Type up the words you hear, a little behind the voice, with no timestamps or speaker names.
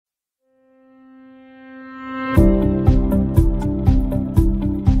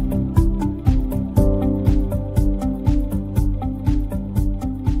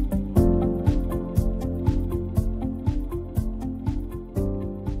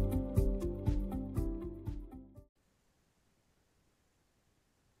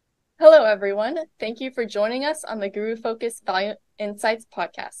Hello, everyone. Thank you for joining us on the GuruFocus Value Insights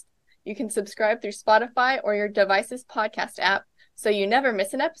podcast. You can subscribe through Spotify or your device's podcast app so you never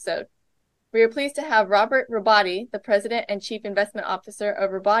miss an episode. We are pleased to have Robert Robotti, the President and Chief Investment Officer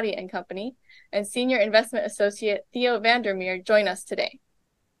of Robotti Company, and Senior Investment Associate Theo Meer join us today.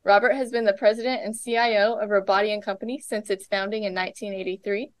 Robert has been the President and CIO of Robotti Company since its founding in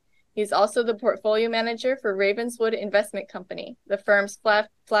 1983. He's also the portfolio manager for Ravenswood Investment Company, the firm's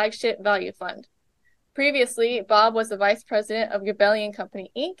flagship value fund. Previously, Bob was the vice president of Gabelli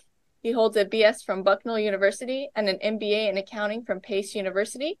Company, Inc. He holds a BS from Bucknell University and an MBA in accounting from Pace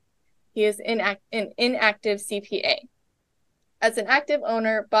University. He is an inactive CPA. As an active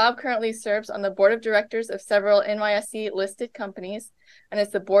owner, Bob currently serves on the board of directors of several NYSE-listed companies and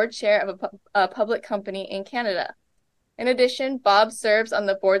is the board chair of a public company in Canada. In addition, Bob serves on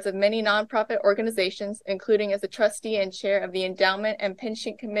the boards of many nonprofit organizations, including as a trustee and chair of the Endowment and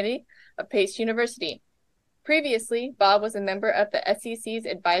Pension Committee of Pace University. Previously, Bob was a member of the SEC's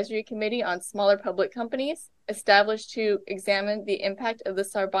Advisory Committee on Smaller Public Companies, established to examine the impact of the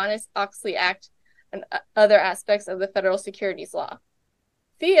Sarbanes-Oxley Act and other aspects of the federal securities law.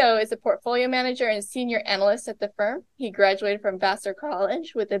 Theo is a portfolio manager and senior analyst at the firm. He graduated from Vassar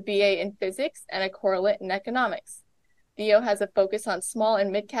College with a BA in physics and a correlate in economics. Theo has a focus on small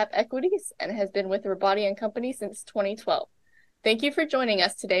and mid-cap equities and has been with Robotti Company since 2012. Thank you for joining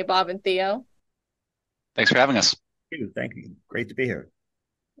us today, Bob and Theo. Thanks for having us. Thank you. Great to be here.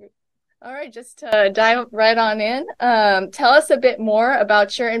 All right, just to dive right on in, tell us a bit more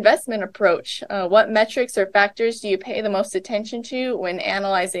about your investment approach. What metrics or factors do you pay the most attention to when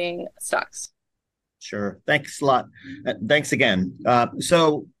analyzing stocks? Sure. Thanks a lot. Thanks again.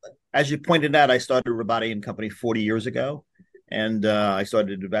 So as you pointed out, I started Robotti Company 40 years ago, and I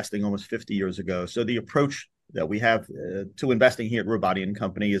started investing almost 50 years ago. So the approach that we have to investing here at Robotti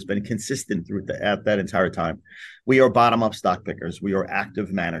Company has been consistent through that entire time. We are bottom-up stock pickers. We are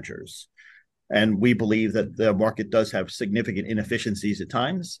active managers. And we believe that the market does have significant inefficiencies at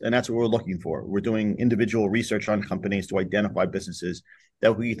times, and that's what we're looking for. We're doing individual research on companies to identify businesses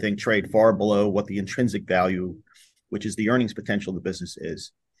that we think trade far below what the intrinsic value, which is the earnings potential of the business,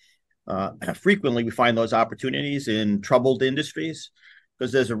 is. Frequently, we find those opportunities in troubled industries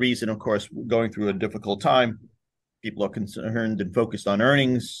because there's a reason, of course, going through a difficult time. People are concerned and focused on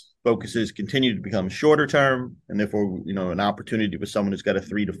earnings. Focuses continue to become shorter term, and therefore, an opportunity with someone who's got a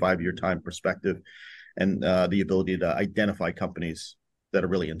 3 to 5 year time perspective and the ability to identify companies that are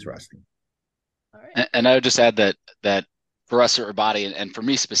really interesting. All right. And I would just add that for us at Robotti, and for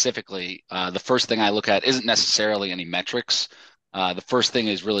me specifically, the first thing I look at isn't necessarily any metrics. The first thing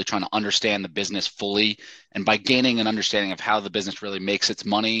is really trying to understand the business fully. And by gaining an understanding of how the business really makes its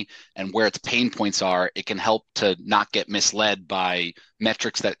money and where its pain points are, it can help to not get misled by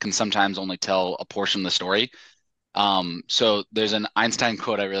metrics that can sometimes only tell a portion of the story. So there's an Einstein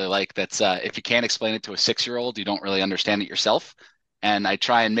quote I really like that's, if you can't explain it to a 6-year-old, you don't really understand it yourself. And I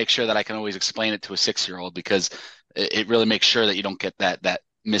try and make sure that I can always explain it to a 6-year-old because it really makes sure that you don't get that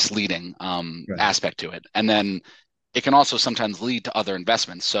misleading aspect to it. And then it can also sometimes lead to other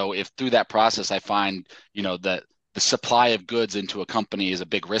investments. So if through that process I find, that the supply of goods into a company is a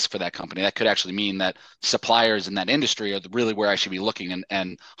big risk for that company, that could actually mean that suppliers in that industry are really where I should be looking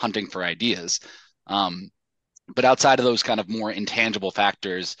and hunting for ideas. But outside of those kind of more intangible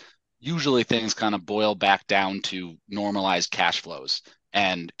factors, usually things kind of boil back down to normalized cash flows.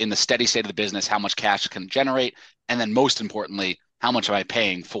 And in the steady state of the business, how much cash can generate? And then most importantly, how much am I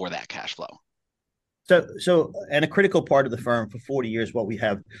paying for that cash flow? So, and a critical part of the firm for 40 years, what we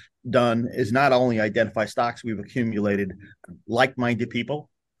have done is not only identify stocks, we've accumulated like-minded people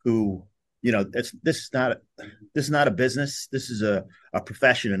who, this is not a business. This is a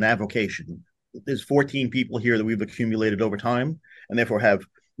profession, an avocation. There's 14 people here that we've accumulated over time, and therefore have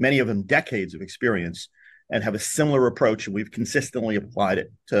many of them decades of experience and have a similar approach. And we've consistently applied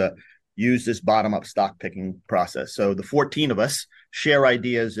it to use this bottom-up stock picking process. So the 14 of us share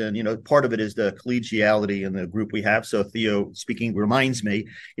ideas, and part of it is the collegiality in the group we have. So Theo speaking reminds me,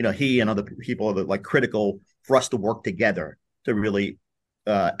 he and other people are like critical for us to work together to really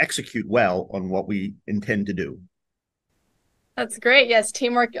execute well on what we intend to do. That's great. Yes,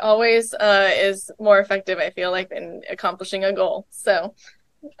 teamwork always is more effective, I feel like, in accomplishing a goal. So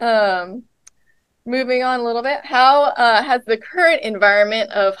moving on a little bit, how has the current environment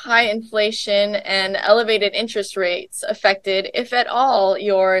of high inflation and elevated interest rates affected, if at all,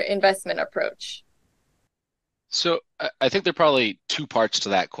 your investment approach? So I think there are probably two parts to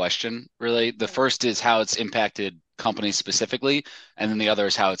that question, really. The first is how it's impacted companies specifically, and then the other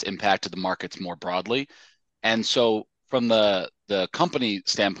is how it's impacted the markets more broadly. And so from the company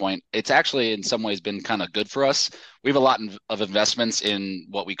standpoint, it's actually in some ways been kind of good for us. We have a lot of investments in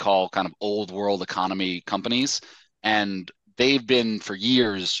what we call kind of old world economy companies, and they've been for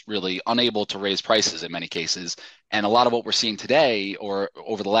years really unable to raise prices in many cases. And a lot of what we're seeing today, or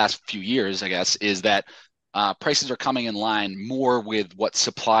over the last few years, I guess, is that prices are coming in line more with what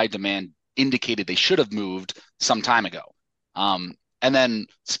supply demand indicated they should have moved some time ago. And then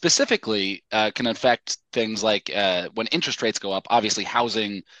specifically can affect things like when interest rates go up, obviously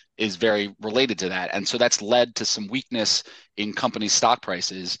housing is very related to that. And so that's led to some weakness in companies' stock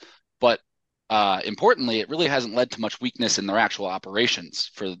prices. But importantly, it really hasn't led to much weakness in their actual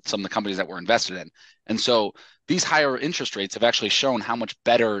operations for some of the companies that we're invested in. And so these higher interest rates have actually shown how much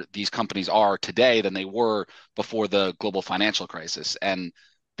better these companies are today than they were before the global financial crisis. And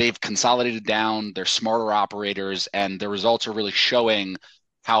they've consolidated down, they're smarter operators, and their results are really showing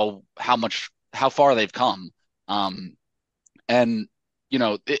how far they've come. And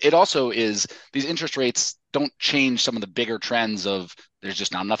it also is, these interest rates don't change some of the bigger trends of there's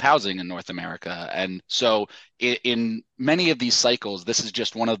just not enough housing in North America. And so in many of these cycles, this is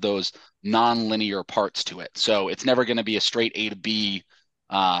just one of those non-linear parts to it. So it's never going to be a straight A to B,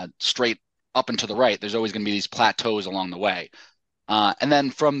 straight up and to the right. There's always going to be these plateaus along the way. And then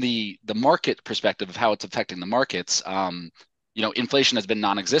from the market perspective of how it's affecting the markets, inflation has been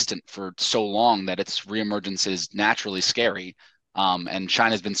non-existent for so long that its reemergence is naturally scary. And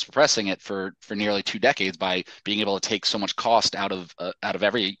China's been suppressing it for nearly 2 decades by being able to take so much cost out of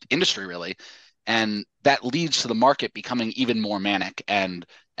every industry, really. And that leads to the market becoming even more manic, and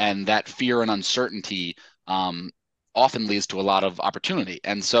that fear and uncertainty often leads to a lot of opportunity.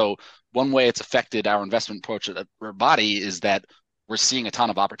 And so one way it's affected our investment approach at Robotti is that we're seeing a ton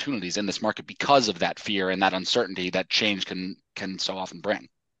of opportunities in this market because of that fear and that uncertainty that change can so often bring.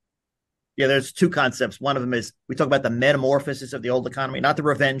 Yeah, there's 2 concepts. One of them is we talk about the metamorphosis of the old economy, not the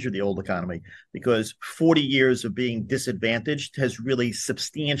revenge of the old economy, because 40 years of being disadvantaged has really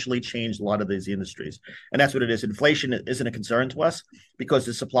substantially changed a lot of these industries. And that's what it is. Inflation isn't a concern to us because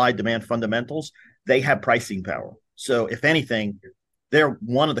the supply demand fundamentals, they have pricing power. So if anything, they're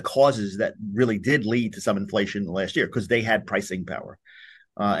one of the causes that really did lead to some inflation last year because they had pricing power.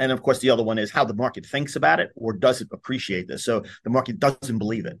 And of course, the other one is how the market thinks about it or doesn't appreciate this. So the market doesn't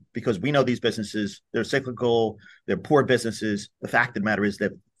believe it because we know these businesses, they're cyclical, they're poor businesses. The fact of the matter is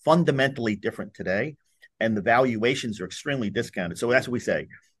they're fundamentally different today, and the valuations are extremely discounted. So that's what we say.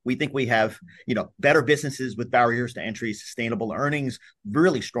 We think we have, better businesses with barriers to entry, sustainable earnings,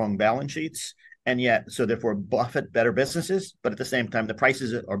 really strong balance sheets. And yet, so therefore, Buffett better businesses, but at the same time, the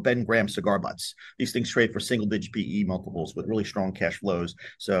prices are Ben Graham cigar butts. These things trade for single-digit PE multiples with really strong cash flows.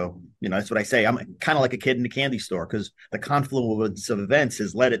 So, that's what I say. I'm kind of like a kid in a candy store because the confluence of events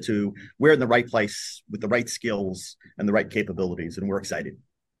has led it to we're in the right place with the right skills and the right capabilities, and we're excited.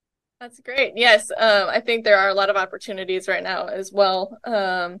 That's great. Yes, I think there are a lot of opportunities right now as well.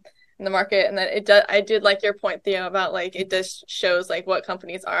 In the market, and that I did like your point, Theo, about it just shows what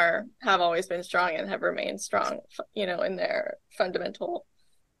companies have always been strong and have remained strong, in their fundamental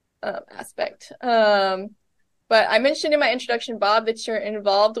aspect. But I mentioned in my introduction, Bob, that you're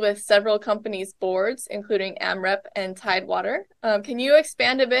involved with several companies' boards, including AmRep and Tidewater. Can you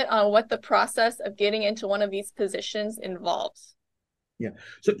expand a bit on what the process of getting into one of these positions involves? Yeah.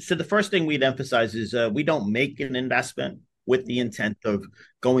 So the first thing we'd emphasize is we don't make an investment with the intent of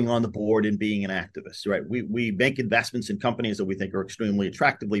going on the board and being an activist, right? We make investments in companies that we think are extremely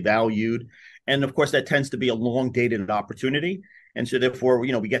attractively valued. And of course, that tends to be a long-dated opportunity. And so therefore,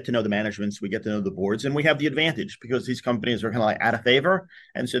 we get to know the managements, we get to know the boards, and we have the advantage because these companies are kind of out of favor.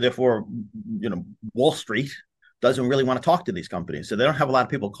 And so therefore, Wall Street doesn't really want to talk to these companies. So they don't have a lot of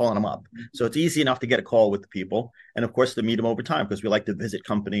people calling them up. So it's easy enough to get a call with the people. And of course, to meet them over time because we like to visit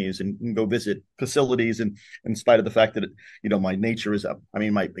companies and go visit facilities. And in spite of the fact that, my nature is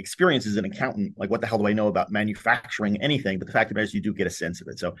my experience as an accountant, what the hell do I know about manufacturing anything? But the fact of it is you do get a sense of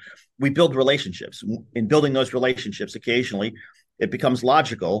it. So we build relationships. In building those relationships, occasionally, it becomes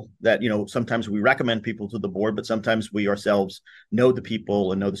logical that, sometimes we recommend people to the board, but sometimes we ourselves know the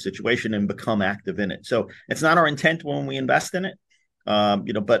people and know the situation and become active in it. So it's not our intent when we invest in it,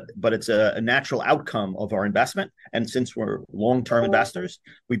 but it's a natural outcome of our investment. And since we're long-term investors,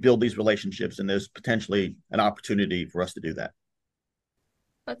 we build these relationships and there's potentially an opportunity for us to do that.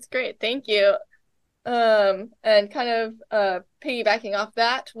 That's great. Thank you. And kind of piggybacking off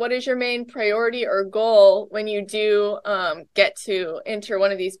that, what is your main priority or goal when you do get to enter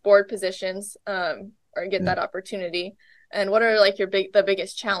one of these board positions or get that opportunity? And what are the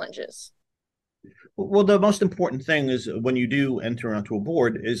biggest challenges? Well, the most important thing is when you do enter onto a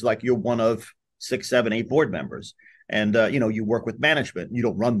board is you're one of 6, 7, 8 board members. And, you work with management. You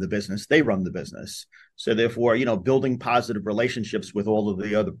don't run the business. They run the business. So therefore, building positive relationships with all of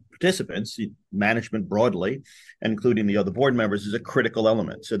the other participants, management broadly, including the other board members, is a critical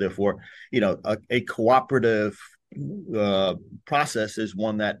element. So therefore, a cooperative process is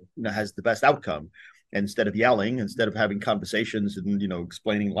one that has the best outcome. Instead of yelling, instead of having conversations and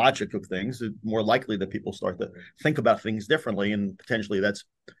explaining logic of things, it's more likely that people start to think about things differently, and potentially that's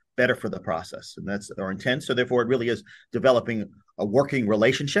better for the process. And that's our intent. So therefore, it really is developing a working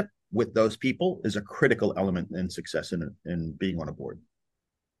relationship with those people is a critical element in success in being on a board.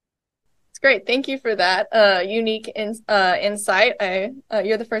 It's great. Thank you for that unique insight.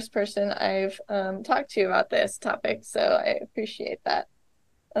 You're the first person I've talked to about this topic, so I appreciate that.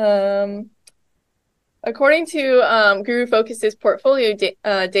 According to GuruFocus's portfolio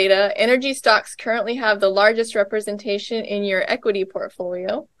data, energy stocks currently have the largest representation in your equity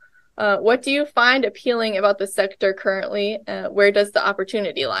portfolio. What do you find appealing about the sector currently? Where does the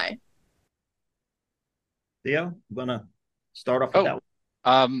opportunity lie? Theo, you want to start off with that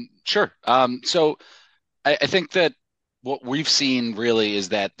one? Sure. So I think that what we've seen really is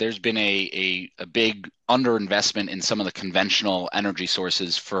that there's been a big underinvestment in some of the conventional energy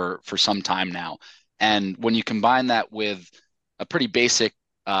sources for some time now. And when you combine that with a pretty basic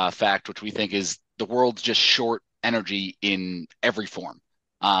fact, which we think is the world's just short energy in every form.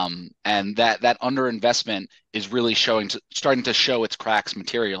 And that underinvestment is really starting to show its cracks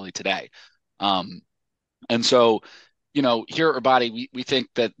materially today. And so, here at Robotti, we think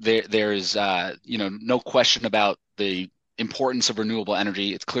that there's no question about the importance of renewable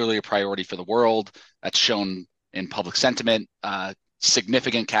energy. It's clearly a priority for the world. That's shown in public sentiment,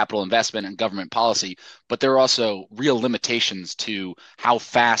 significant capital investment and government policy, but there are also real limitations to how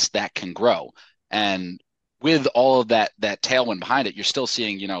fast that can grow. And with all of that tailwind behind it, you're still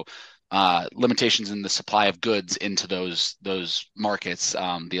seeing, limitations in the supply of goods into those markets,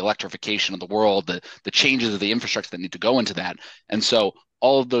 the electrification of the world, the changes of the infrastructure that need to go into that. And so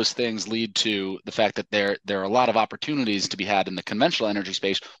all of those things lead to the fact that there are a lot of opportunities to be had in the conventional energy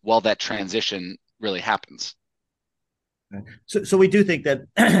space while that transition really happens. So we do think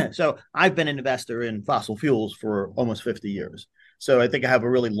that, so I've been an investor in fossil fuels for almost 50 years. So I think I have a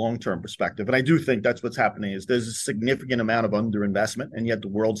really long-term perspective. And I do think that's what's happening is there's a significant amount of underinvestment, and yet the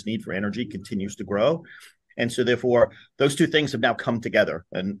world's need for energy continues to grow. And so therefore, those two things have now come together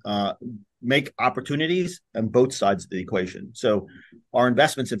and make opportunities on both sides of the equation. So our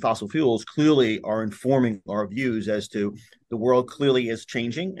investments in fossil fuels clearly are informing our views as to the world clearly is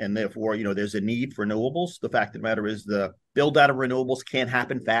changing, and therefore, there's a need for renewables. The fact of the matter is the build out of renewables can't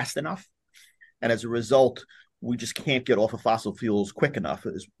happen fast enough. And as a result, we just can't get off of fossil fuels quick enough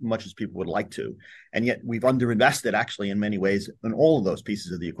as much as people would like to. And yet we've underinvested actually in many ways in all of those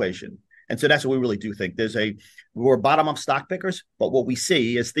pieces of the equation. And so that's what we really do think. We're bottom-up stock pickers, but what we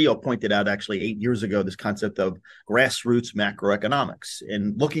see, as Theo pointed out actually 8 years ago, this concept of grassroots macroeconomics.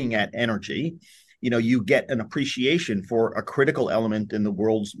 And looking at energy, you get an appreciation for a critical element in the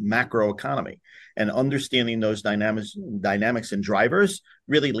world's macroeconomy. And understanding those dynamics and drivers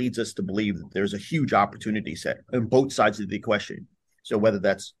really leads us to believe that there's a huge opportunity set on both sides of the equation. So whether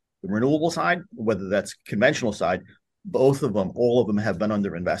that's the renewable side, whether that's conventional side, both of them, all of them have been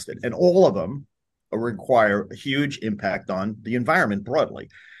underinvested, and all of them require a huge impact on the environment broadly.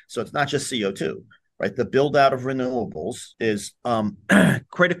 So it's not just CO2, right? The build out of renewables is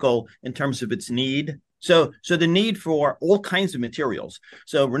critical in terms of its need. So the need for all kinds of materials.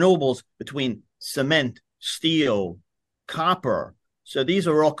 So renewables between cement, steel, copper. So these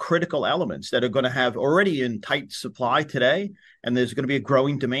are all critical elements that are going to have already in tight supply today. And there's going to be a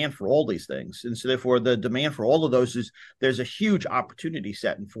growing demand for all these things. And so therefore the demand for all of those there's a huge opportunity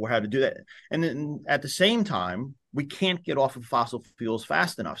set for how to do that. And then at the same time, we can't get off of fossil fuels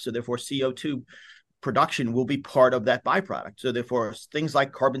fast enough. So therefore CO2 production will be part of that byproduct. So therefore things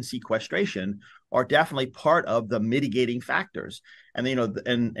like carbon sequestration are definitely part of the mitigating factors. And,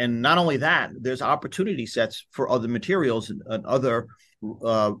 and not only that, there's opportunity sets for other materials and other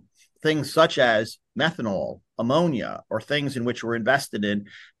things such as methanol, ammonia, or things in which we're invested in.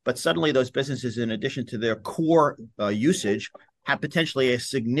 But suddenly those businesses, in addition to their core usage, have potentially a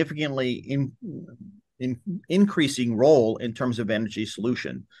significantly increasing role in terms of energy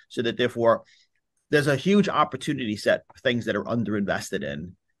solution. So that therefore there's a huge opportunity set for things that are underinvested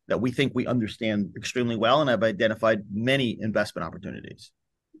in that we think we understand extremely well and have identified many investment opportunities.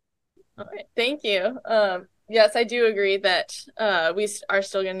 All right, thank you. Yes, I do agree that we are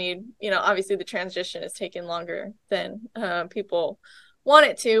still going to need, obviously the transition is taking longer than people want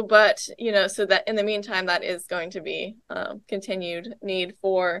it to, but, so that in the meantime, that is going to be continued need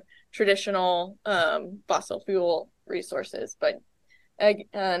for traditional fossil fuel resources. But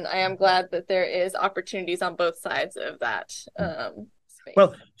and I am glad that there is opportunities on both sides of that space.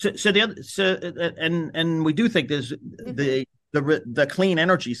 Well, and we do think there's the clean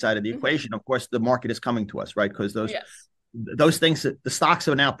energy side of the equation. Of course, the market is coming to us, right? Because those things, the stocks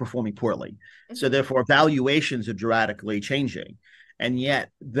are now performing poorly, so therefore valuations are dramatically changing, and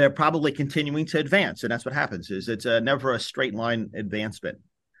yet they're probably continuing to advance. And that's what happens. Is it's never a straight line advancement.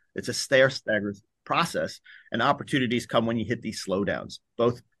 It's a staggered process, and opportunities come when you hit these slowdowns,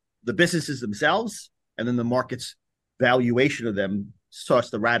 both the businesses themselves and then the market's valuation of them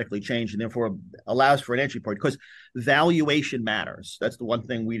starts to radically change, and therefore allows for an entry point, because valuation matters. That's the one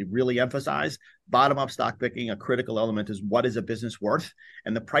thing we really emphasize. Bottom-up stock picking, a critical element is what is a business worth,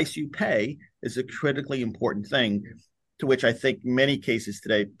 and the price you pay is a critically important thing, to which I think many cases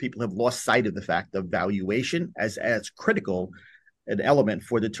today people have lost sight of the fact of valuation as critical an element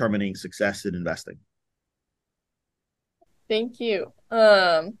for determining success in investing. Thank you.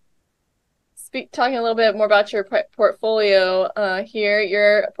 Talking a little bit more about your portfolio here.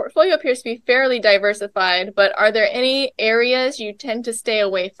 Your portfolio appears to be fairly diversified, but are there any areas you tend to stay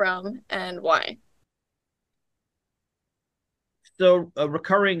away from, and why? So a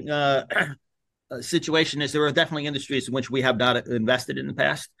recurring situation is there are definitely industries in which we have not invested in the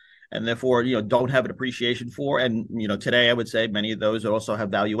past, and therefore, don't have an appreciation for. And, today I would say many of those also have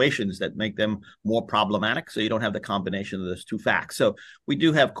valuations that make them more problematic. So you don't have the combination of those two facts. So we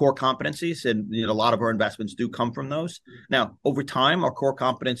do have core competencies, and, a lot of our investments do come from those. Now, over time, our core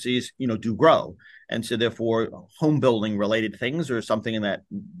competencies, do grow. And so therefore, home building related things are something that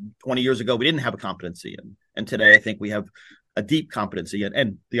 20 years ago we didn't have a competency in. And today I think we have a deep competency.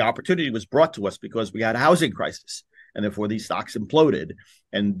 And the opportunity was brought to us because we had a housing crisis. And therefore, these stocks imploded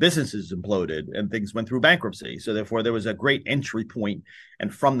and businesses imploded and things went through bankruptcy. So therefore, there was a great entry point.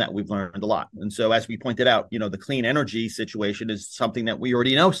 And from that, we've learned a lot. And so as we pointed out, the clean energy situation is something that we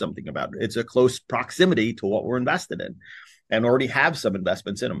already know something about. It's a close proximity to what we're invested in and already have some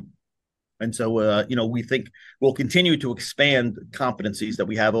investments in them. And so, we think we'll continue to expand competencies that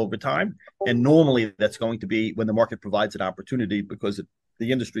we have over time. And normally that's going to be when the market provides an opportunity, because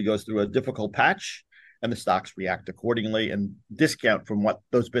the industry goes through a difficult patch and the stocks react accordingly and discount from what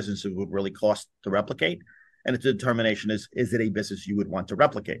those businesses would really cost to replicate. And its determination is it a business you would want to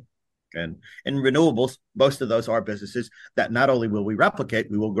replicate? And in renewables, most of those are businesses that not only will we replicate,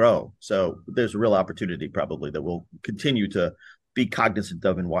 we will grow. So there's a real opportunity probably that we'll continue to be cognizant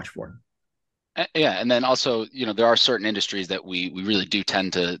of and watch for. Yeah, and then also, there are certain industries that we really do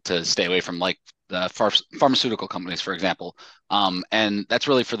tend to stay away from, like the pharmaceutical companies, for example. And that's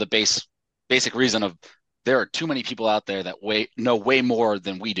really for the basic reason of there are too many people out there that know way more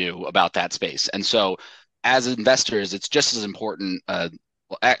than we do about that space. And so as investors, it's just as important,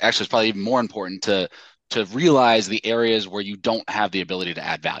 actually it's probably even more important to realize the areas where you don't have the ability to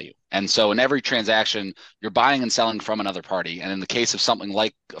add value. And so in every transaction, you're buying and selling from another party. And in the case of something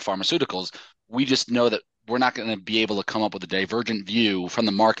like pharmaceuticals, we just know that we're not going to be able to come up with a divergent view from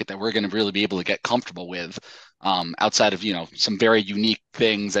the market that we're going to really be able to get comfortable with, outside of, some very unique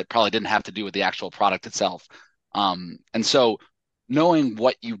things that probably didn't have to do with the actual product itself. And so knowing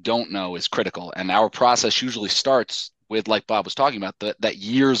what you don't know is critical. And our process usually starts with, like Bob was talking about, that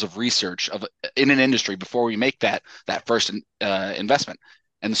years of research in an industry before we make that first investment.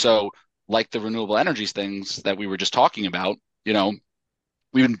 And so like the renewable energies things that we were just talking about,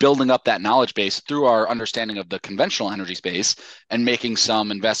 we've been building up that knowledge base through our understanding of the conventional energy space and making some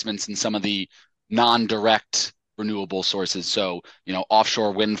investments in some of the non-direct renewable sources. So,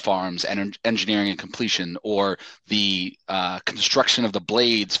 offshore wind farms and engineering and completion, or the construction of the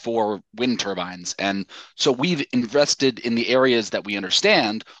blades for wind turbines. And so we've invested in the areas that we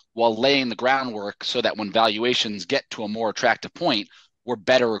understand while laying the groundwork so that when valuations get to a more attractive point, we're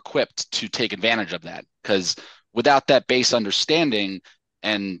better equipped to take advantage of that. Because without that base understanding,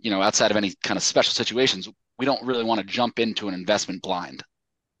 and, outside of any kind of special situations, we don't really want to jump into an investment blind.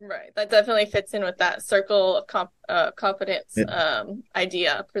 Right. That definitely fits in with that circle of competence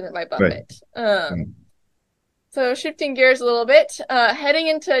idea presented by Buffett. Right. So shifting gears a little bit, heading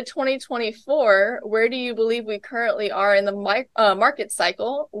into 2024, where do you believe we currently are in the market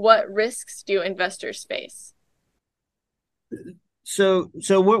cycle? What risks do investors face? So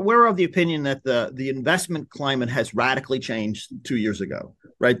we're of the opinion that the investment climate has radically changed 2 years ago,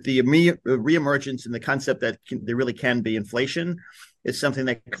 right? The reemergence and the concept that there really can be inflation is something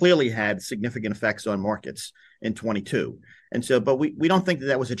that clearly had significant effects on markets in 22. And so, but we don't think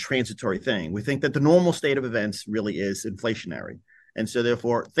that was a transitory thing. We think that the normal state of events really is inflationary. And so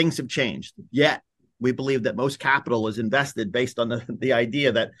therefore things have changed. Yet We believe that most capital is invested based on the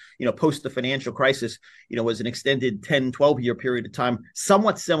idea that, post the financial crisis, was an extended 10, 12-year period of time,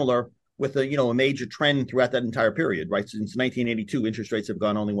 somewhat similar with a major trend throughout that entire period, right? Since 1982, interest rates have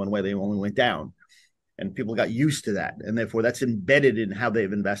gone only one way. They only went down. And people got used to that. And therefore, that's embedded in how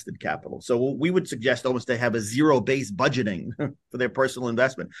they've invested capital. So we would suggest almost they have a zero-based budgeting for their personal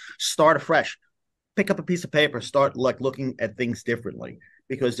investment. Start afresh. Pick up a piece of paper. Start looking at things differently,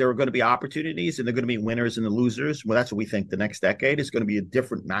 because there are going to be opportunities and there are going to be winners and the losers. Well, that's what we think the next decade is going to be a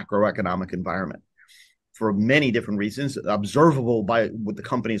different macroeconomic environment for many different reasons, observable with the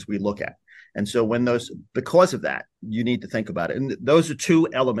companies we look at. And so because of that, you need to think about it. And those are two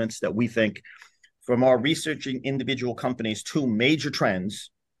elements that we think, from our researching individual companies, two major trends.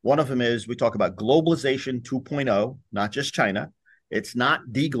 One of them is we talk about globalization 2.0, not just China. It's not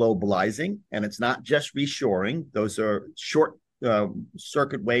deglobalizing, and it's not just reshoring. Those are short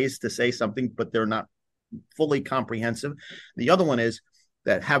circuit ways to say something, but they're not fully comprehensive. The other one is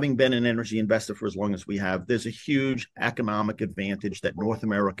that, having been an energy investor for as long as we have, there's a huge economic advantage that North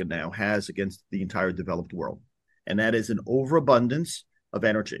America now has against the entire developed world. And that is an overabundance of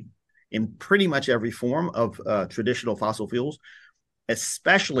energy in pretty much every form of traditional fossil fuels,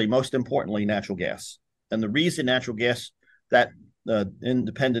 especially, most importantly, natural gas. And the reason natural gas, that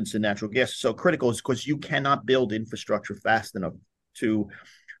independence in natural gas is so critical, is because you cannot build infrastructure fast enough to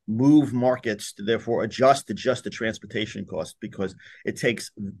move markets to therefore adjust the transportation cost, because it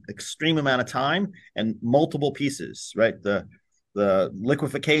takes extreme amount of time and multiple pieces, right? The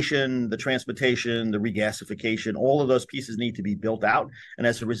liquefaction, the transportation, the regasification, all of those pieces need to be built out. And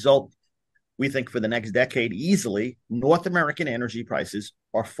as a result, we think for the next decade, easily, North American energy prices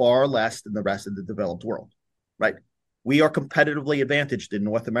are far less than the rest of the developed world, right? We are competitively advantaged in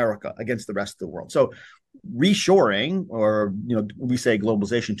North America against the rest of the world. So reshoring, or, we say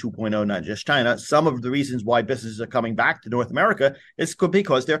globalization 2.0, not just China, some of the reasons why businesses are coming back to North America is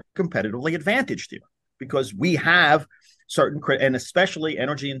because they're competitively advantaged here, because we have certain, and especially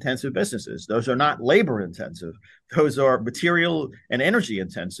energy intensive businesses. Those are not labor intensive. Those are material and energy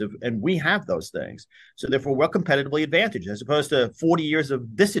intensive. And we have those things. So therefore, we're competitively advantaged, as opposed to 40 years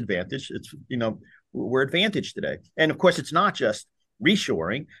of disadvantage. It's, we're advantaged today. And of course, it's not just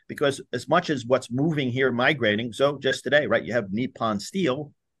reshoring, because as much as what's moving here, migrating, so just today, right, you have Nippon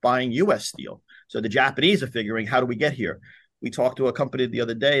Steel buying US steel. So the Japanese are figuring, how do we get here? We talked to a company the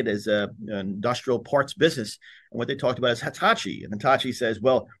other day that's an industrial parts business, and what they talked about is Hitachi. And Hitachi says,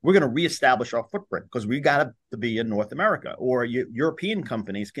 well, we're going to reestablish our footprint because we got to be in North America. Or European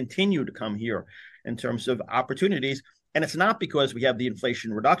companies continue to come here in terms of opportunities. And it's not because we have the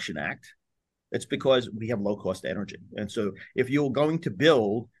Inflation Reduction Act. It's because we have low-cost energy. And so if you're going to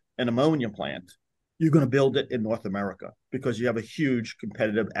build an ammonia plant, you're going to build it in North America because you have a huge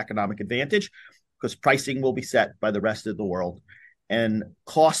competitive economic advantage, because pricing will be set by the rest of the world. And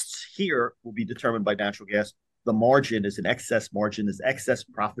costs here will be determined by natural gas. The margin is an excess margin, is excess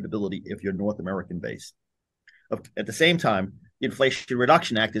profitability if you're North American based. At the same time, the Inflation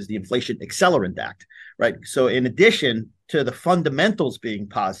Reduction Act is the Inflation Accelerant Act, right? So in addition to the fundamentals being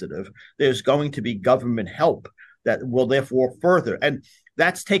positive, there's going to be government help that will therefore further. And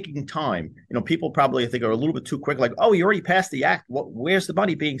that's taking time. People probably, I think, are a little bit too quick, like, oh, you already passed the act. Where's the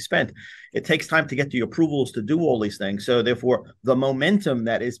money being spent? It takes time to get the approvals to do all these things. So therefore, the momentum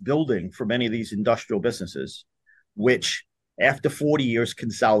that is building for many of these industrial businesses, which after 40 years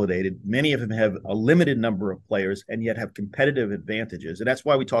consolidated, many of them have a limited number of players and yet have competitive advantages. And that's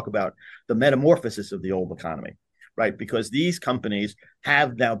why we talk about the metamorphosis of the old economy, right? Because these companies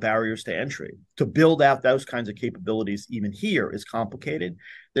have now barriers to entry. To build out those kinds of capabilities even here is complicated.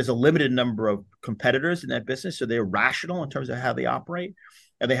 There's a limited number of competitors in that business, so they're rational in terms of how they operate,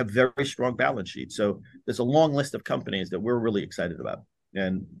 and they have very strong balance sheets. So there's a long list of companies that we're really excited about.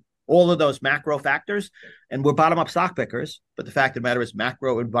 And all of those macro factors, and we're bottom-up stock pickers, but the fact of the matter is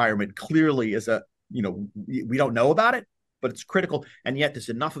macro environment clearly is we don't know about it, but it's critical. And yet there's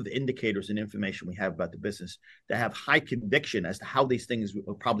enough of the indicators and information we have about the business to have high conviction as to how these things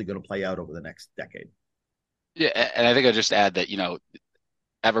are probably going to play out over the next decade. Yeah, and I think I'll just add that,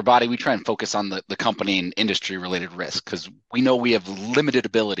 at Robotti, we try and focus on the company and industry related risk, because we know we have limited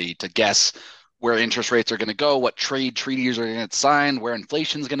ability to guess where interest rates are going to go, what trade treaties are going to get signed, where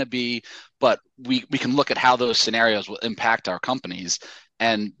inflation is going to be. But we can look at how those scenarios will impact our companies.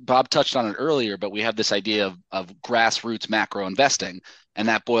 And Bob touched on it earlier, but we have this idea of grassroots macro investing. And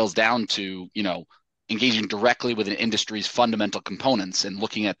that boils down to, engaging directly with an industry's fundamental components and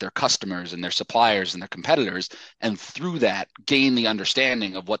looking at their customers and their suppliers and their competitors, and through that gain the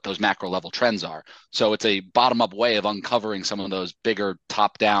understanding of what those macro level trends are. So it's a bottom up way of uncovering some of those bigger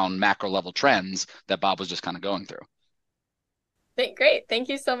top down macro level trends that Bob was just kind of going through. Great. Thank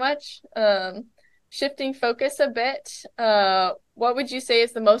you so much. Shifting focus a bit, what would you say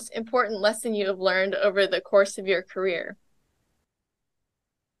is the most important lesson you have learned over the course of your career?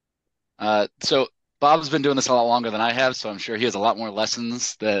 So Bob's been doing this a lot longer than I have, so I'm sure he has a lot more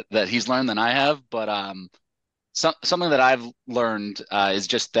lessons that he's learned than I have. But something that I've learned is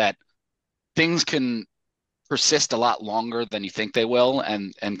just that things can persist a lot longer than you think they will,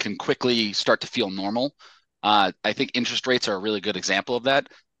 and can quickly start to feel normal. I think interest rates are a really good example of that.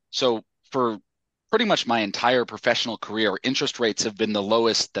 So for pretty much my entire professional career, interest rates have been the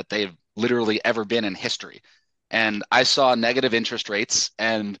lowest that they've literally ever been in history. And I saw negative interest rates,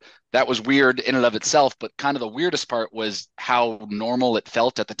 and that was weird in and of itself. But kind of the weirdest part was how normal it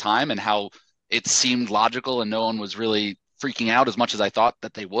felt at the time and how it seemed logical, and no one was really freaking out as much as I thought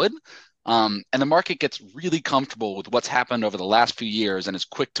that they would. And the market gets really comfortable with what's happened over the last few years and is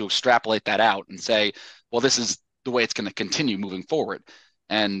quick to extrapolate that out and say, well, this is the way it's going to continue moving forward.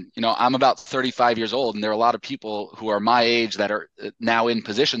 And, I'm about 35 years old, and there are a lot of people who are my age that are now in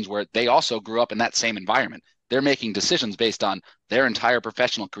positions where they also grew up in that same environment. They're making decisions based on their entire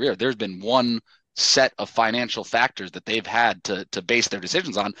professional career. There's been one set of financial factors that they've had to base their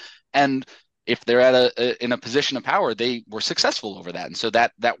decisions on. And if they're in a position of power, they were successful over that. And so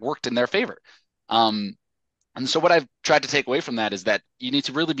that worked in their favor. And so what I've tried to take away from that is that you need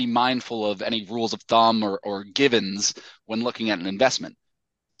to really be mindful of any rules of thumb or givens when looking at an investment,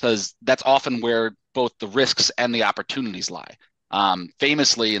 because that's often where both the risks and the opportunities lie.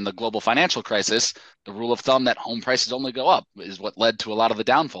 Famously, in the global financial crisis, the rule of thumb that home prices only go up is what led to a lot of the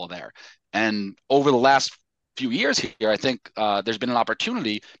downfall there. And over the last few years here, I think there's been an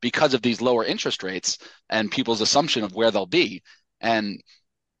opportunity because of these lower interest rates and people's assumption of where they'll be. And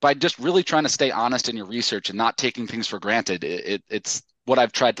by just really trying to stay honest in your research and not taking things for granted, it's what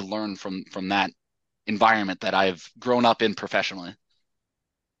I've tried to learn from that environment that I've grown up in professionally.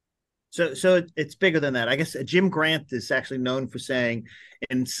 So it's bigger than that. I guess Jim Grant is actually known for saying,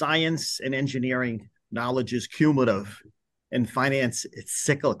 in science and engineering, knowledge is cumulative. In finance, it's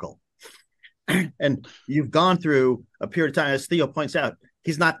cyclical. And you've gone through a period of time, as Theo points out,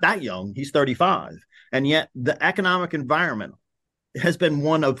 he's not that young, he's 35. And yet the economic environment has been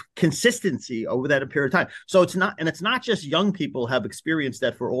one of consistency over that period of time. So it's not just young people have experienced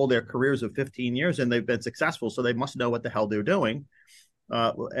that for all their careers of 15 years and they've been successful, so they must know what the hell they're doing.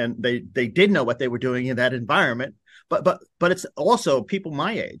 And they did know what they were doing in that environment, but it's also people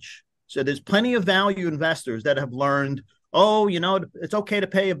my age. So there's plenty of value investors that have learned, it's okay to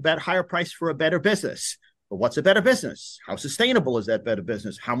pay a higher price for a better business. But what's a better business? How sustainable is that better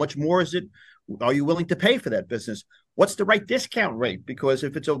business? How much more are you willing to pay for that business? What's the right discount rate? Because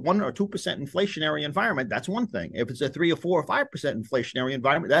if it's a 1 or 2% inflationary environment, that's one thing. If it's a 3 or 4 or 5% inflationary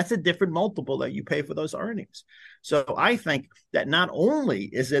environment, that's a different multiple that you pay for those earnings. So I think that not only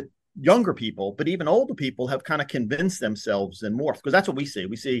is it younger people, but even older people have kind of convinced themselves and morphed, because that's what we see.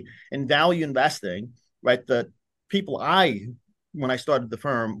 We see in value investing, right? The people when I started the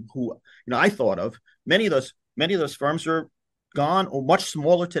firm, who I thought of, many of those firms are gone or much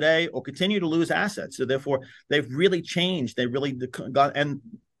smaller today or continue to lose assets. So therefore, they've really changed. They really got, and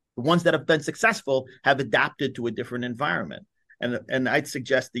the ones that have been successful have adapted to a different environment. And I'd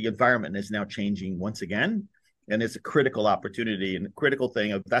suggest the environment is now changing once again. And it's a critical opportunity and a critical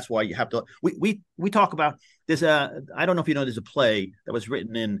thing. That's why you have to. We talk about there's I don't know if you know, there's a play that was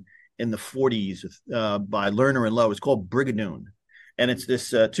written in the 40s by Lerner and Lowe. It's called Brigadoon. And it's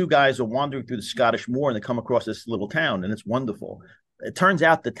this two guys are wandering through the Scottish moor and they come across this little town, and it's wonderful. It turns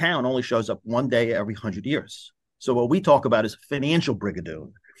out the town only shows up one day every 100 years. So what we talk about is financial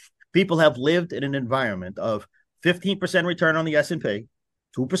brigadoon. People have lived in an environment of 15% return on the S&P,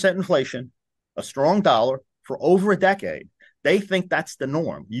 2% inflation, a strong dollar for over a decade. They think that's the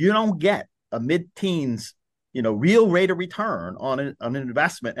norm. You don't get a mid-teens, real rate of return on an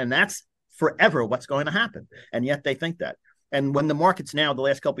investment, and that's forever what's going to happen. And yet they think that. And when the markets now, the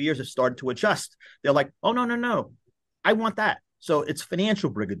last couple of years, have started to adjust, they're like, oh, no, I want that. So it's financial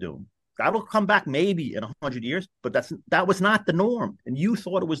brigadoon. That'll come back maybe in 100 years, but that was not the norm. And you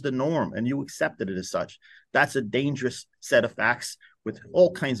thought it was the norm and you accepted it as such. That's a dangerous set of facts with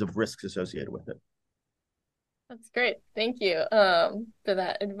all kinds of risks associated with it. That's great. Thank you for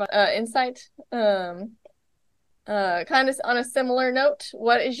that insight. Kind of on a similar note,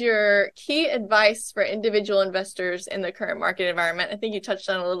 what is your key advice for individual investors in the current market environment? I think you touched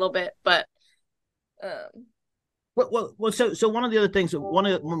on it a little bit, but So one of the other things, one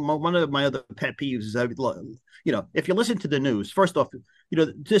of my other pet peeves is, if you listen to the news, first off,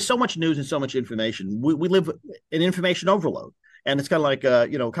 there's so much news and so much information. We live in information overload, and it's kind of like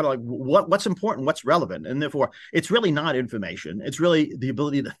what's important, what's relevant, and therefore it's really not information. It's really the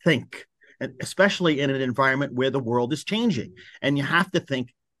ability to think, and especially in an environment where the world is changing, and you have to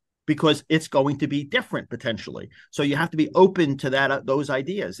think because it's going to be different potentially. So you have to be open to those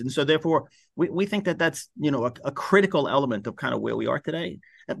ideas. And so therefore, we think that that's, a critical element of kind of where we are today.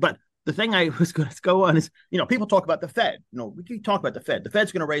 But the thing I was going to go on is, people talk about the Fed. We keep talking about the Fed. The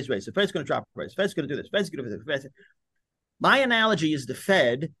Fed's going to raise rates. The Fed's going to drop rates. The Fed's going to do this. The Fed's going to do this. My analogy is the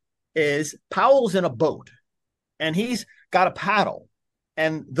Fed is Powell's in a boat, and he's got a paddle,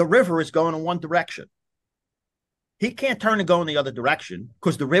 and the river is going in one direction. He can't turn and go in the other direction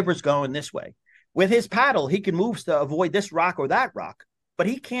because the river's going this way. With his paddle, he can move to avoid this rock or that rock, but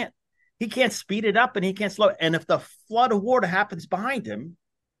he can't speed it up and he can't slow it. And if the flood of water happens behind him,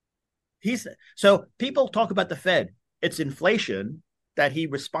 so people talk about the Fed. It's inflation that he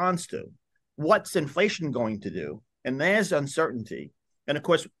responds to. What's inflation going to do? And there's uncertainty. And of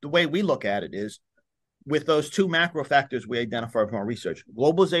course, the way we look at it is with those two macro factors we identify from our research,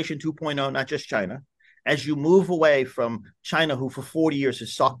 globalization 2.0, not just China. As you move away from China, who for 40 years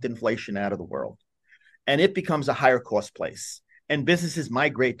has sucked inflation out of the world, and it becomes a higher cost place, and businesses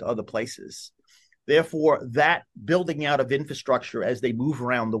migrate to other places. Therefore, that building out of infrastructure as they move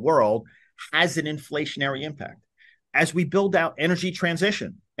around the world has an inflationary impact. As we build out energy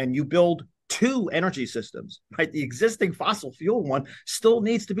transition, and you build two energy systems, right? The existing fossil fuel one still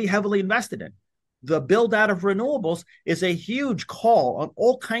needs to be heavily invested in. The build out of renewables is a huge call on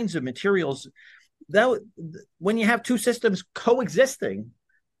all kinds of materials. When you have two systems coexisting,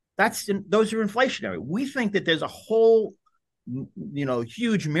 those are inflationary. We think that there's a whole,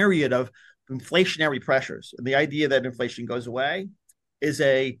 huge myriad of inflationary pressures. And the idea that inflation goes away is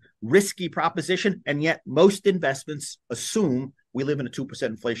a risky proposition. And yet most investments assume we live in a 2%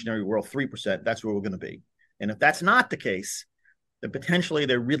 inflationary world, 3%. That's where we're going to be. And if that's not the case, then potentially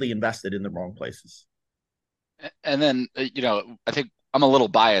they're really invested in the wrong places. And then, I think I'm a little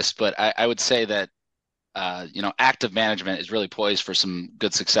biased, but I would say that active management is really poised for some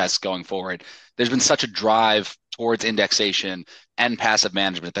good success going forward. There's been such a drive towards indexation and passive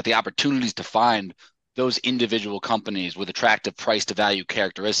management that the opportunities to find those individual companies with attractive price to value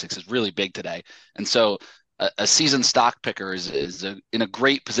characteristics is really big today. And so a seasoned stock picker is in a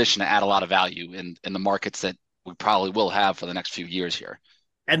great position to add a lot of value in the markets that we probably will have for the next few years here.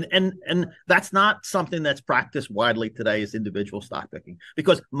 And that's not something that's practiced widely today is individual stock picking,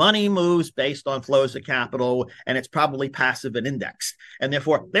 because money moves based on flows of capital, and it's probably passive and indexed. And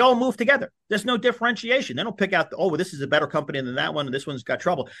therefore, they all move together. There's no differentiation. They don't pick out, this is a better company than that one, and this one's got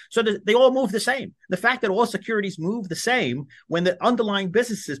trouble. So they all move the same. The fact that all securities move the same when the underlying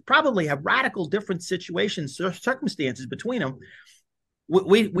businesses probably have radical different situations or circumstances between them,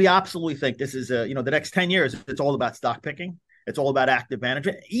 we absolutely think this is, the next 10 years, it's all about stock picking. It's all about active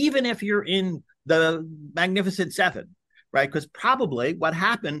management, even if you're in the Magnificent Seven, right? Because probably what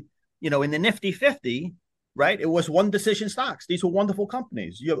happened, in the Nifty 50, right? It was one decision stocks. These were wonderful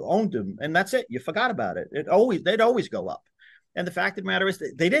companies. You owned them, and that's it. You forgot about it. They'd always go up. And the fact of the matter is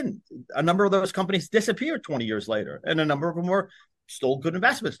that they didn't. A number of those companies disappeared 20 years later, and a number of them were still good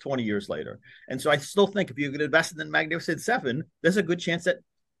investments 20 years later. And so I still think if you could invest in the Magnificent Seven, there's a good chance that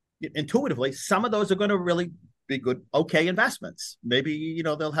intuitively some of those are going to really be good, okay investments. Maybe,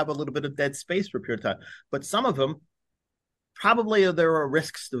 they'll have a little bit of dead space for a period of time. But some of them, probably there are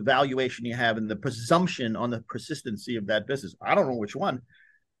risks to valuation you have and the presumption on the persistency of that business. I don't know which one,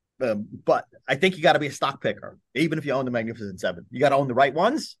 but I think you got to be a stock picker, even if you own the Magnificent Seven. You got to own the right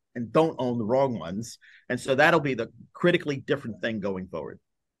ones and don't own the wrong ones. And so that'll be the critically different thing going forward.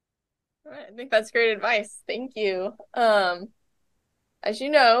 I think that's great advice. Thank you. As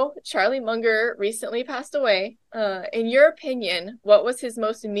you know, Charlie Munger recently passed away. In your opinion, what was his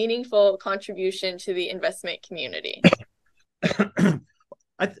most meaningful contribution to the investment community?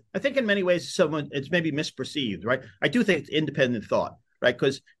 I think in many ways, it's maybe misperceived, right? I do think it's independent thought, right?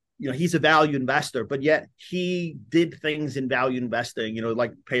 Because, he's a value investor, but yet he did things in value investing,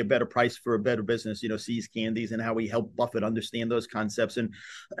 like pay a better price for a better business, See's Candies, and how he helped Buffett understand those concepts. And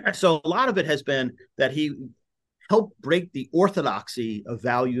so a lot of it has been that he help break the orthodoxy of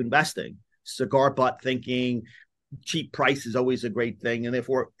value investing. Cigar butt thinking, cheap price is always a great thing, and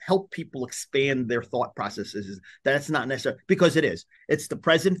therefore help people expand their thought processes. That's not necessary, because it's the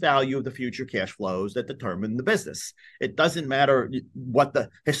present value of the future cash flows that determine the business. It doesn't matter what the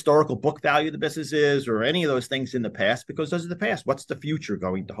historical book value of the business is or any of those things in the past, because those are the past. What's the future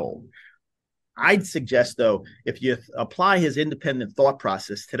going to hold? I'd suggest, though, if you apply his independent thought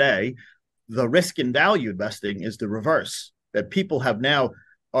process today, the risk in value investing is the reverse. That people have now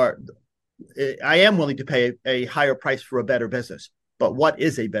are, I am willing to pay a higher price for a better business. But what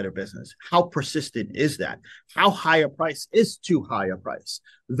is a better business? How persistent is that? How high a price is too high a price?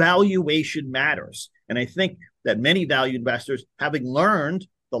 Valuation matters. And I think that many value investors, having learned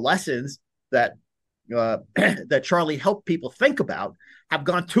the lessons that that Charlie helped people think about, have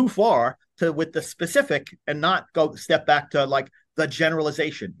gone too far to with the specific and not go step back to like the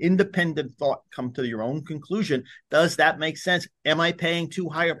generalization. Independent thought, come to your own conclusion. Does that make sense? Am I paying too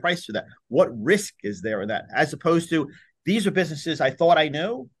high a price for that? What risk is there in that? As opposed to, these are businesses I thought I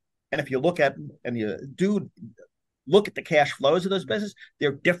knew. And if you look at and you do look at the cash flows of those businesses,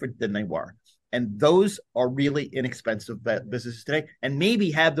 they're different than they were. And those are really inexpensive businesses today, and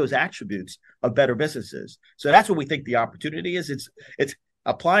maybe have those attributes of better businesses. So that's what we think the opportunity is. It's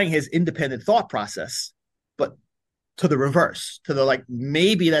applying his independent thought process, but to the reverse, to the like,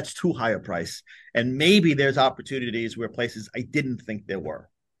 maybe that's too high a price, and maybe there's opportunities where places I didn't think there were.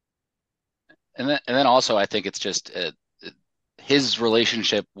 And then also, I think it's just his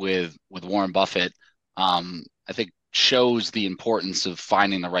relationship with Warren Buffett, I think shows the importance of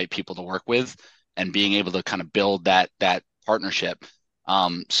finding the right people to work with and being able to kind of build that partnership.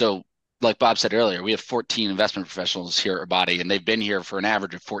 So like Bob said earlier, we have 14 investment professionals here at Robotti, and they've been here for an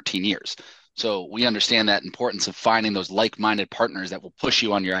average of 14 years. So we understand that importance of finding those like-minded partners that will push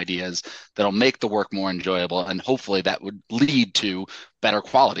you on your ideas, that'll make the work more enjoyable, and hopefully that would lead to better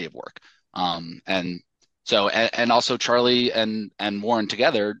quality of work. And also Charlie and Warren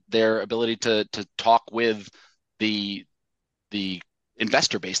together, their ability to talk with the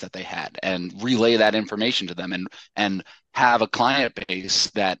investor base that they had and relay that information to them, and have a client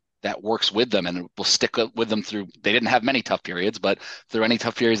base that works with them and will stick with them through. They didn't have many tough periods, but through any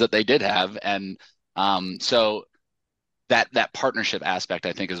tough periods that they did have. And so that partnership aspect,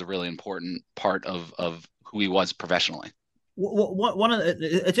 I think, is a really important part of who he was professionally.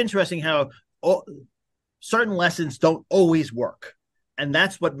 It's interesting how certain lessons don't always work. And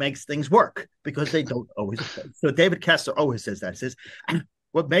that's what makes things work, because they don't always work. So David Kessler always says that. He says,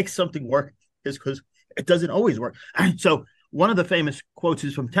 what makes something work is because it doesn't always work. So one of the famous quotes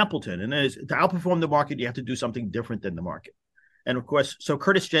is from Templeton, and it is, to outperform the market, you have to do something different than the market. And of course, so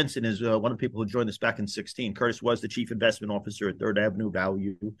Curtis Jensen is one of the people who joined us back in 2016. Curtis was the chief investment officer at Third Avenue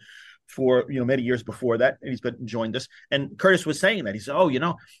Value for many years before that, and he's been joined us. And Curtis was saying that. He said,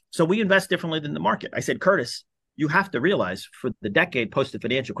 so we invest differently than the market. I said, Curtis, you have to realize, for the decade post the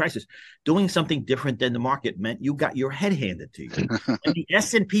financial crisis, doing something different than the market meant you got your head handed to you. And the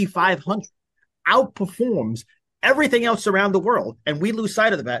S&P 500 outperforms everything else around the world. And we lose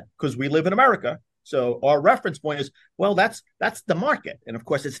sight of that because we live in America. So our reference point is, well, that's the market. And of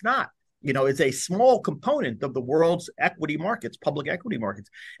course, it's not. It's a small component of the world's equity markets, public equity markets.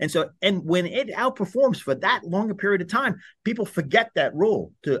 And when it outperforms for that longer period of time, people forget that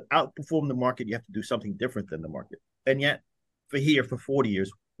rule. To outperform the market, you have to do something different than the market. And yet, for 40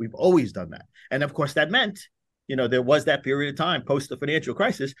 years, we've always done that. And of course, that meant, there was that period of time post the financial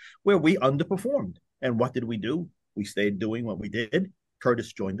crisis where we underperformed. And what did we do? We stayed doing what we did.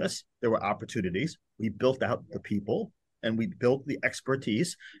 Curtis joined us. There were opportunities. We built out the people, and we built the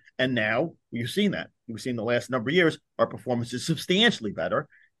expertise. And now we've seen that. We've seen the last number of years, our performance is substantially better.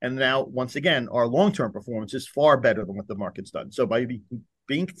 And now, once again, our long-term performance is far better than what the market's done. So by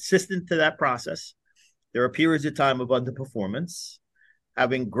being consistent to that process, there are periods of time of underperformance,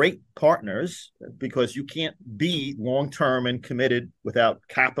 having great partners, because you can't be long-term and committed without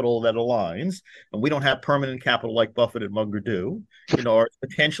capital that aligns. And we don't have permanent capital like Buffett and Munger do, or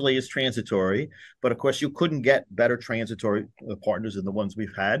potentially is transitory. But of course, you couldn't get better transitory partners than the ones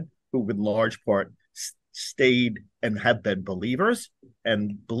we've had, who in large part stayed and have been believers.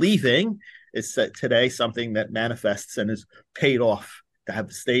 And believing is today something that manifests and is paid off, to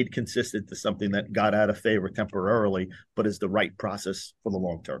have stayed consistent to something that got out of favor temporarily, but is the right process for the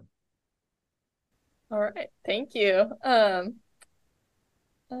long term. All right. Thank you.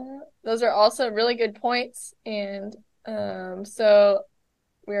 Those are also really good points. And so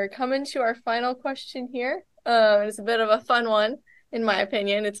we're coming to our final question here. It's a bit of a fun one, in my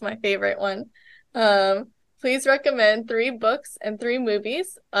opinion. It's my favorite one. Please recommend 3 books and 3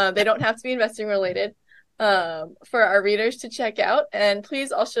 movies. They don't have to be investing related, for our readers to check out. And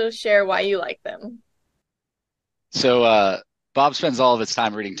please also share why you like them. So Bob spends all of his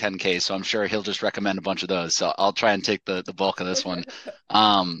time reading 10K, so I'm sure he'll just recommend a bunch of those. So I'll try and take the bulk of this one.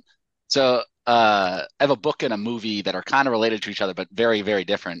 I have a book and a movie that are kind of related to each other, but very, very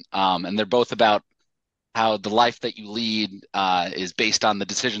different. And they're both about how the life that you lead is based on the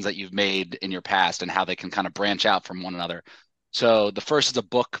decisions that you've made in your past and how they can kind of branch out from one another. So the first is a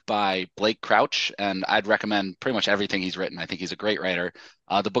book by Blake Crouch, and I'd recommend pretty much everything he's written. I think he's a great writer.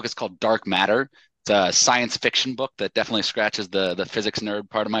 The book is called Dark Matter. It's a science fiction book that definitely scratches the physics nerd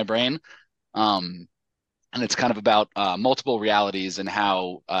part of my brain. And it's kind of about multiple realities and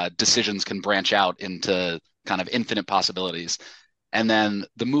how decisions can branch out into kind of infinite possibilities. And then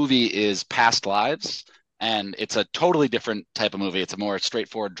the movie is Past Lives, and it's a totally different type of movie. It's a more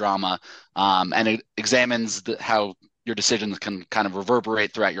straightforward drama, and it examines how your decisions can kind of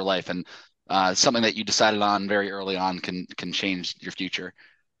reverberate throughout your life, and something that you decided on very early on can change your future.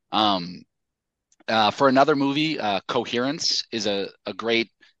 For another movie, Coherence is a great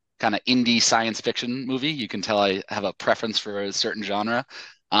kind of indie science fiction movie. You can tell I have a preference for a certain genre,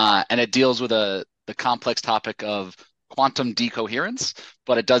 and it deals with the complex topic of quantum decoherence,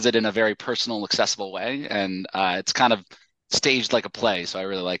 but it does it in a very personal, accessible way, and it's kind of staged like a play, so I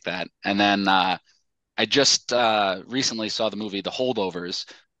really like that. And then I just recently saw the movie The Holdovers,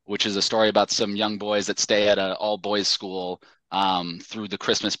 which is a story about some young boys that stay at an all-boys school through the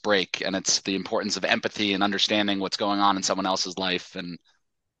Christmas break, and it's the importance of empathy and understanding what's going on in someone else's life.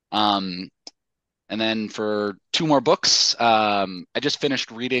 And then for two more books, I just finished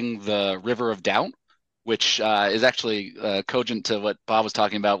reading The River of Doubt, which is actually cogent to what Bob was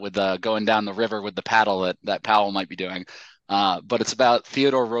talking about with going down the river with the paddle that Powell might be doing. But it's about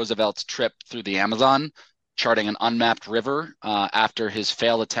Theodore Roosevelt's trip through the Amazon, charting an unmapped river after his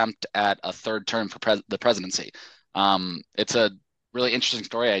failed attempt at a third term for the presidency. It's a really interesting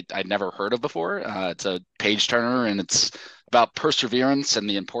story I'd never heard of before. It's a page turner, and it's about perseverance and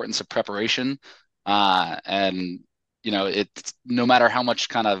the importance of preparation. And, it's no matter how much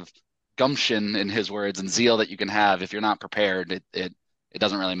kind of gumption, in his words, and zeal that you can have, if you're not prepared, it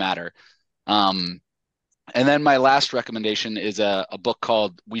doesn't really matter. And then my last recommendation is a book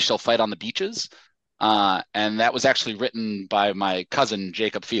called We Shall Fight on the Beaches. And that was actually written by my cousin,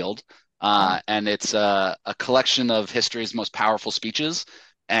 Jacob Field. And it's a collection of history's most powerful speeches.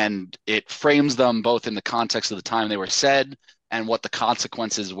 And it frames them both in the context of the time they were said and what the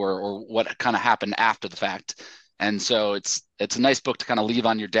consequences were, or what kind of happened after the fact. And so it's a nice book to kind of leave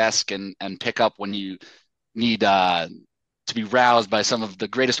on your desk and pick up when you need to be roused by some of the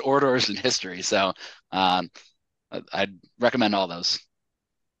greatest orators in history. So I'd recommend all those.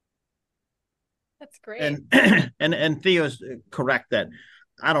 That's great. And Theo's correct that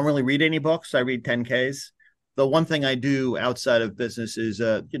I don't really read any books. I read 10Ks. The one thing I do outside of business is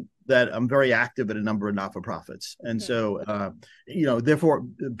that I'm very active at a number of not-for-profits. And so, therefore,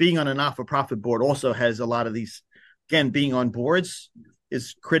 being on a not-for-profit board also has a lot of these, again, being on boards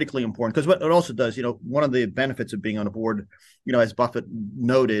is critically important, because what it also does, one of the benefits of being on a board, as Buffett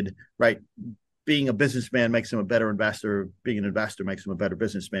noted, right, being a businessman makes him a better investor. Being an investor makes him a better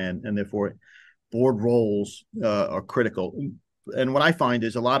businessman. And therefore, board roles are critical. And what I find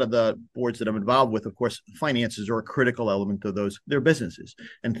is a lot of the boards that I'm involved with, of course, finances are a critical element of their businesses.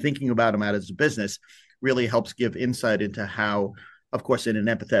 And thinking about them as a business really helps give insight into how, of course, in an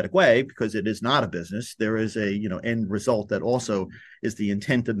empathetic way, because it is not a business, there is a end result that also is the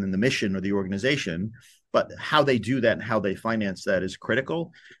intent and the mission of the organization. But how they do that and how they finance that is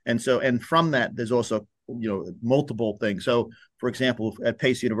critical. And from that, there's also multiple things. So, for example, at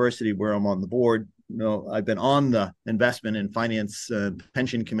Pace University, where I'm on the board, I've been on the investment and finance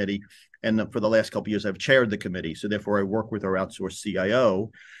pension committee, and for the last couple of years, I've chaired the committee. So therefore, I work with our outsourced CIO,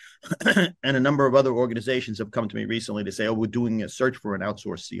 and a number of other organizations have come to me recently to say, "Oh, we're doing a search for an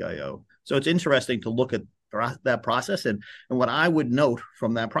outsourced CIO." So it's interesting to look at that process, and what I would note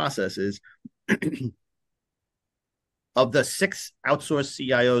from that process is. Of the 6 outsourced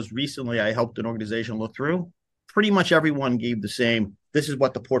CIOs recently I helped an organization look through, pretty much everyone gave the same, this is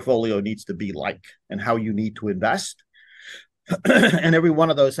what the portfolio needs to be like and how you need to invest. And every one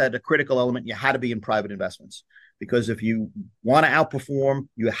of those had a critical element. You had to be in private investments, because if you want to outperform,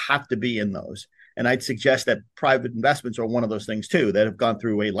 you have to be in those. And I'd suggest that private investments are one of those things too, that have gone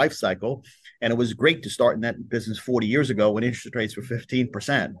through a life cycle. And it was great to start in that business 40 years ago when interest rates were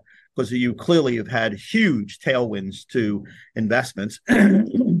 15%. Because you clearly have had huge tailwinds to investments.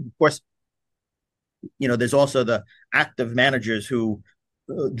 Of course, there's also the active managers who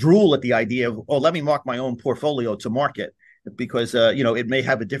drool at the idea of, let me mark my own portfolio to market, because, it may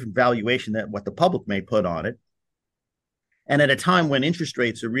have a different valuation than what the public may put on it. And at a time when interest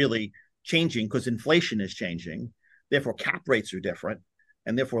rates are really changing because inflation is changing, therefore cap rates are different,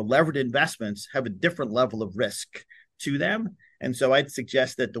 and therefore levered investments have a different level of risk to them. And so I'd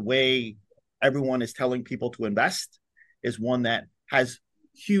suggest that the way everyone is telling people to invest is one that has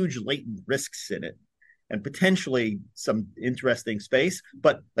huge latent risks in it. and potentially some interesting space.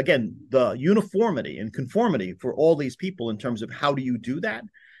 But again, the uniformity and conformity for all these people in terms of how do you do that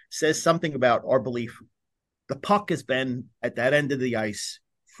says something about our belief. The puck has been at that end of the ice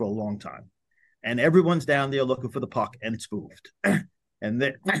for a long time, and everyone's down there looking for the puck, and it's moved, and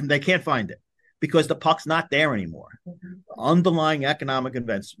they can't find it because the puck's not there anymore. Underlying economic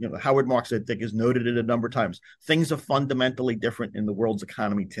events, Howard Marks, I think, has noted it a number of times. Things are fundamentally different in the world's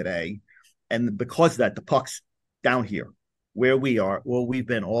economy today. And because of that, the puck's down here where we are, well, we've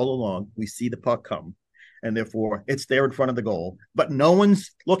been all along. We see the puck come, and therefore it's there in front of the goal. But no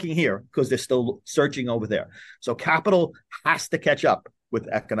one's looking here because they're still searching over there. So capital has to catch up with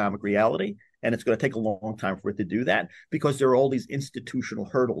economic reality. And it's going to take a long time for it to do that because there are all these institutional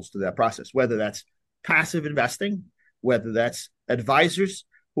hurdles to that process, whether that's passive investing, whether that's advisors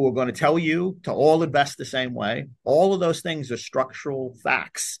who are going to tell you to all invest the same way. All of those things are structural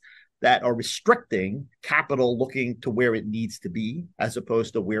facts that are restricting capital looking to where it needs to be as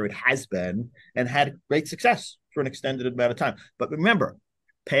opposed to where it has been and had great success for an extended amount of time. But remember,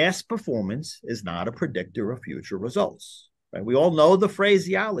 past performance is not a predictor of future results. Right? We all know the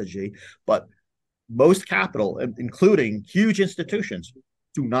phraseology, but most capital, including huge institutions,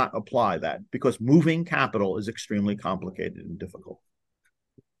 do not apply that because moving capital is extremely complicated and difficult.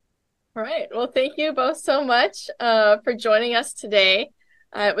 All right. Well, thank you both so much for joining us today.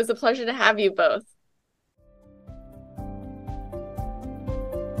 It was a pleasure to have you both.